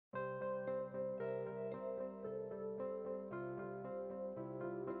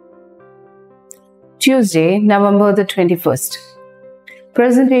Tuesday, November the 21st.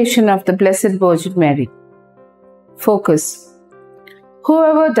 Presentation of the Blessed Virgin Mary. Focus.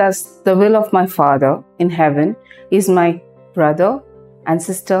 Whoever does the will of my Father in heaven is my brother and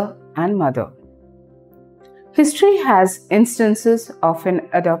sister and mother. History has instances of an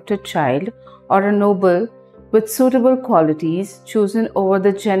adopted child or a noble with suitable qualities chosen over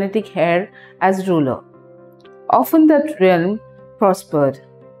the genetic heir as ruler. Often that realm prospered.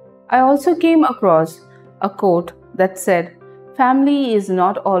 I also came across a quote that said, "Family is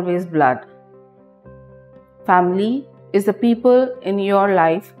not always blood. Family is the people in your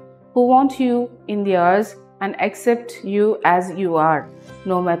life who want you in theirs and accept you as you are,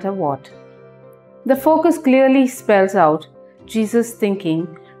 no matter what." The focus clearly spells out Jesus' thinking.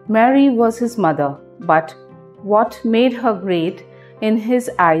 Mary was his mother, but what made her great in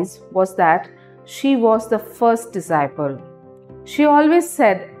his eyes was that she was the first disciple. She always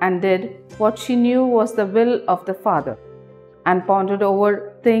said and did what she knew was the will of the Father, and pondered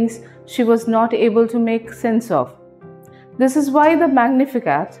over things she was not able to make sense of. This is why the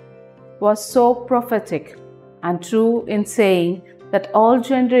Magnificat was so prophetic and true in saying that all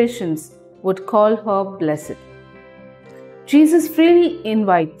generations would call her blessed. Jesus freely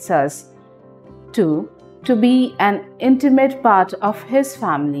invites us to be an intimate part of his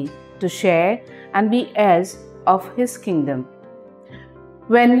family, to share and be heirs of his kingdom.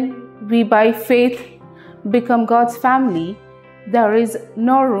 When we by faith become God's family, there is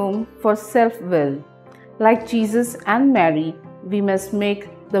no room for self-will. Like Jesus and Mary, we must make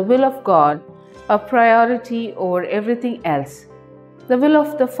the will of God a priority over everything else. The will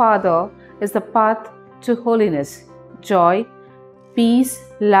of the Father is the path to holiness, joy, peace,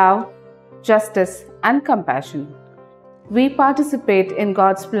 love, justice, and compassion. We participate in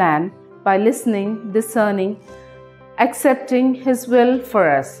God's plan by listening, discerning, accepting his will for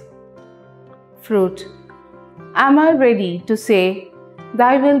us. Fruit. Am I ready to say,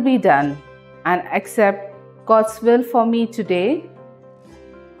 "Thy will be done," and accept God's will for me today?